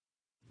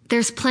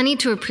There's plenty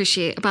to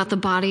appreciate about the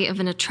body of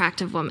an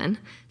attractive woman,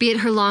 be it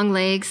her long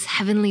legs,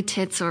 heavenly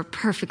tits, or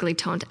perfectly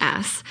toned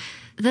ass.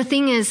 The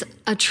thing is,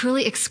 a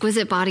truly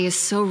exquisite body is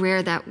so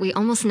rare that we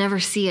almost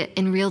never see it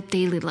in real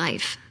daily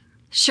life.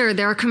 Sure,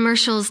 there are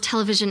commercials,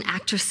 television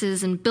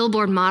actresses, and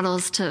billboard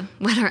models to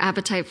whet our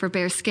appetite for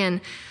bare skin,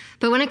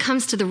 but when it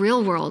comes to the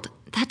real world,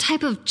 that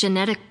type of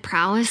genetic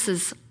prowess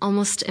is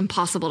almost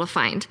impossible to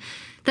find.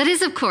 That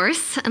is, of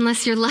course,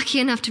 unless you're lucky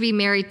enough to be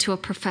married to a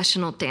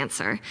professional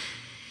dancer.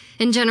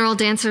 In general,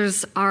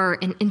 dancers are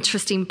an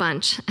interesting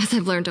bunch, as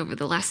I've learned over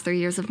the last 3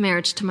 years of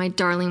marriage to my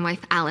darling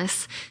wife,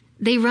 Alice.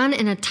 They run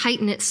in a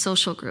tight-knit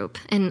social group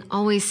and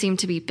always seem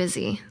to be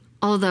busy.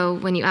 Although,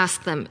 when you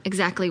ask them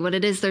exactly what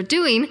it is they're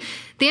doing,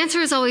 the answer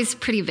is always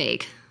pretty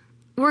vague.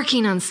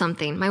 Working on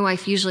something, my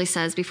wife usually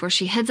says before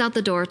she heads out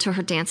the door to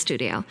her dance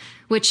studio,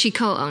 which she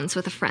co-owns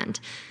with a friend.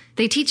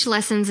 They teach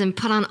lessons and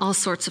put on all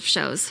sorts of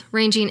shows,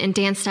 ranging in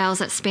dance styles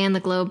that span the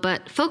globe,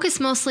 but focus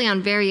mostly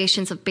on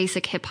variations of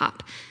basic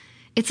hip-hop.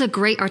 It's a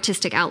great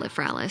artistic outlet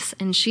for Alice,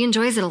 and she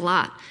enjoys it a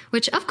lot,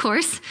 which, of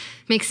course,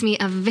 makes me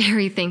a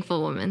very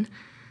thankful woman.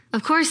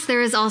 Of course,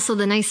 there is also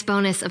the nice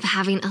bonus of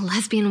having a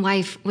lesbian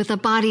wife with a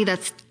body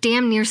that's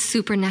damn near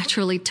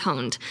supernaturally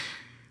toned.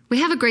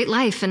 We have a great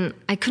life, and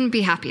I couldn't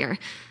be happier.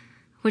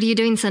 What are you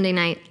doing Sunday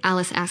night?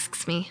 Alice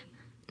asks me.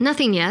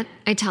 Nothing yet,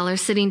 I tell her,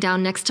 sitting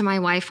down next to my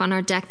wife on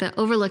our deck that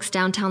overlooks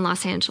downtown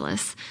Los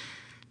Angeles.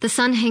 The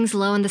sun hangs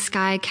low in the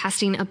sky,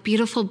 casting a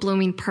beautiful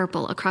blooming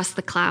purple across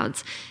the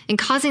clouds and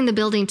causing the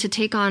building to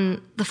take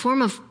on the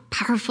form of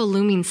powerful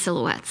looming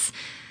silhouettes.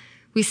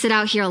 We sit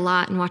out here a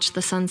lot and watch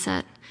the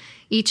sunset,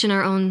 each in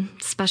our own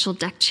special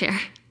deck chair.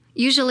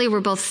 Usually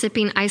we're both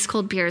sipping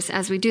ice-cold beers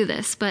as we do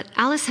this, but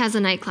Alice has a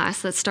night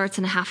class that starts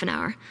in a half an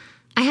hour.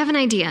 I have an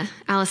idea,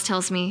 Alice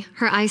tells me,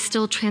 her eyes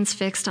still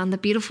transfixed on the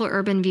beautiful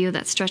urban view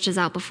that stretches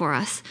out before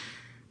us.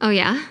 Oh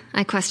yeah?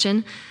 I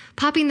question,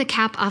 popping the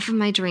cap off of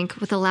my drink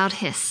with a loud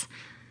hiss.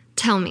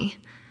 Tell me.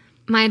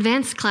 My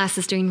advanced class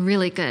is doing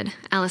really good,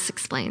 Alice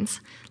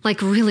explains.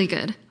 Like really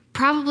good.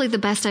 Probably the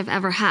best I've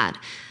ever had.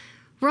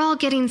 We're all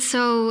getting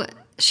so...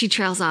 She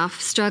trails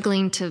off,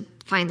 struggling to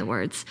find the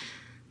words.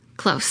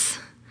 Close.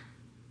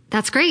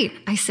 That's great,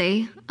 I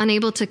say,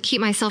 unable to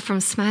keep myself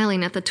from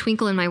smiling at the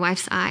twinkle in my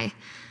wife's eye.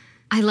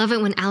 I love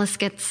it when Alice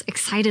gets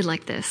excited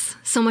like this.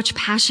 So much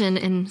passion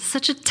in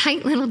such a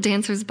tight little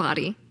dancer's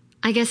body.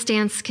 I guess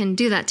dance can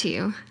do that to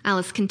you,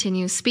 Alice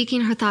continues,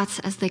 speaking her thoughts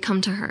as they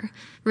come to her,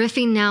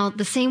 riffing now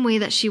the same way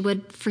that she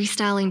would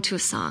freestyling to a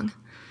song.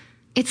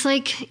 It's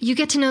like you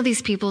get to know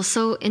these people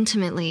so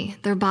intimately,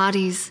 their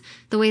bodies,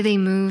 the way they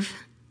move.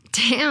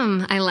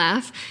 Damn, I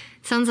laugh.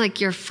 Sounds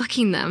like you're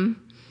fucking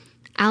them.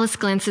 Alice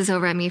glances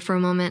over at me for a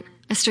moment,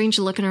 a strange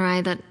look in her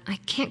eye that I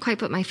can't quite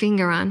put my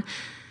finger on.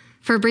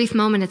 For a brief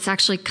moment, it's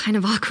actually kind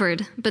of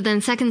awkward, but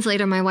then seconds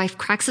later, my wife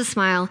cracks a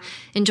smile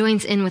and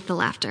joins in with the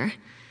laughter.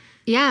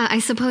 Yeah, I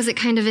suppose it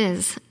kind of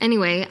is.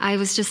 Anyway, I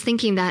was just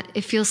thinking that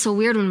it feels so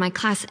weird when my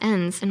class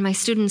ends and my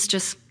students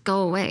just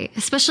go away,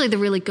 especially the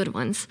really good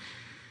ones.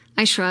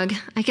 I shrug.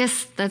 I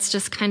guess that's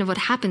just kind of what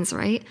happens,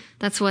 right?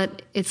 That's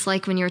what it's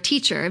like when you're a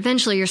teacher.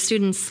 Eventually, your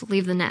students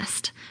leave the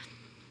nest.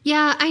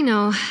 Yeah, I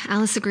know,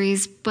 Alice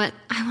agrees, but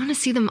I want to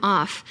see them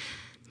off,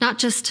 not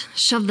just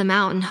shove them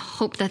out and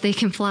hope that they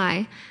can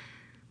fly.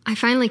 I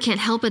finally can't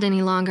help it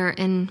any longer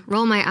and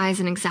roll my eyes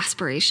in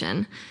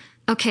exasperation.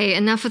 Okay,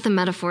 enough with the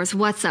metaphors.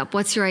 What's up?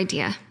 What's your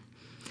idea?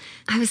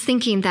 I was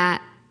thinking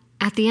that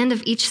at the end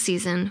of each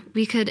season,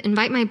 we could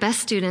invite my best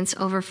students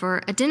over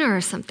for a dinner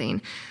or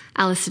something,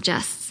 Alice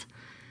suggests.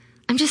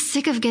 I'm just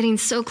sick of getting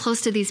so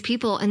close to these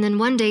people and then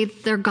one day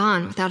they're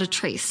gone without a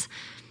trace.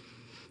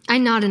 I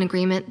nod in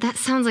agreement. That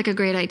sounds like a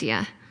great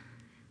idea.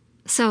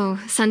 So,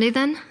 Sunday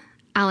then?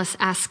 Alice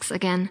asks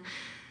again.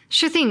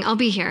 Sure thing, I'll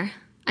be here.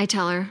 I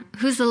tell her.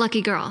 Who's the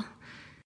lucky girl?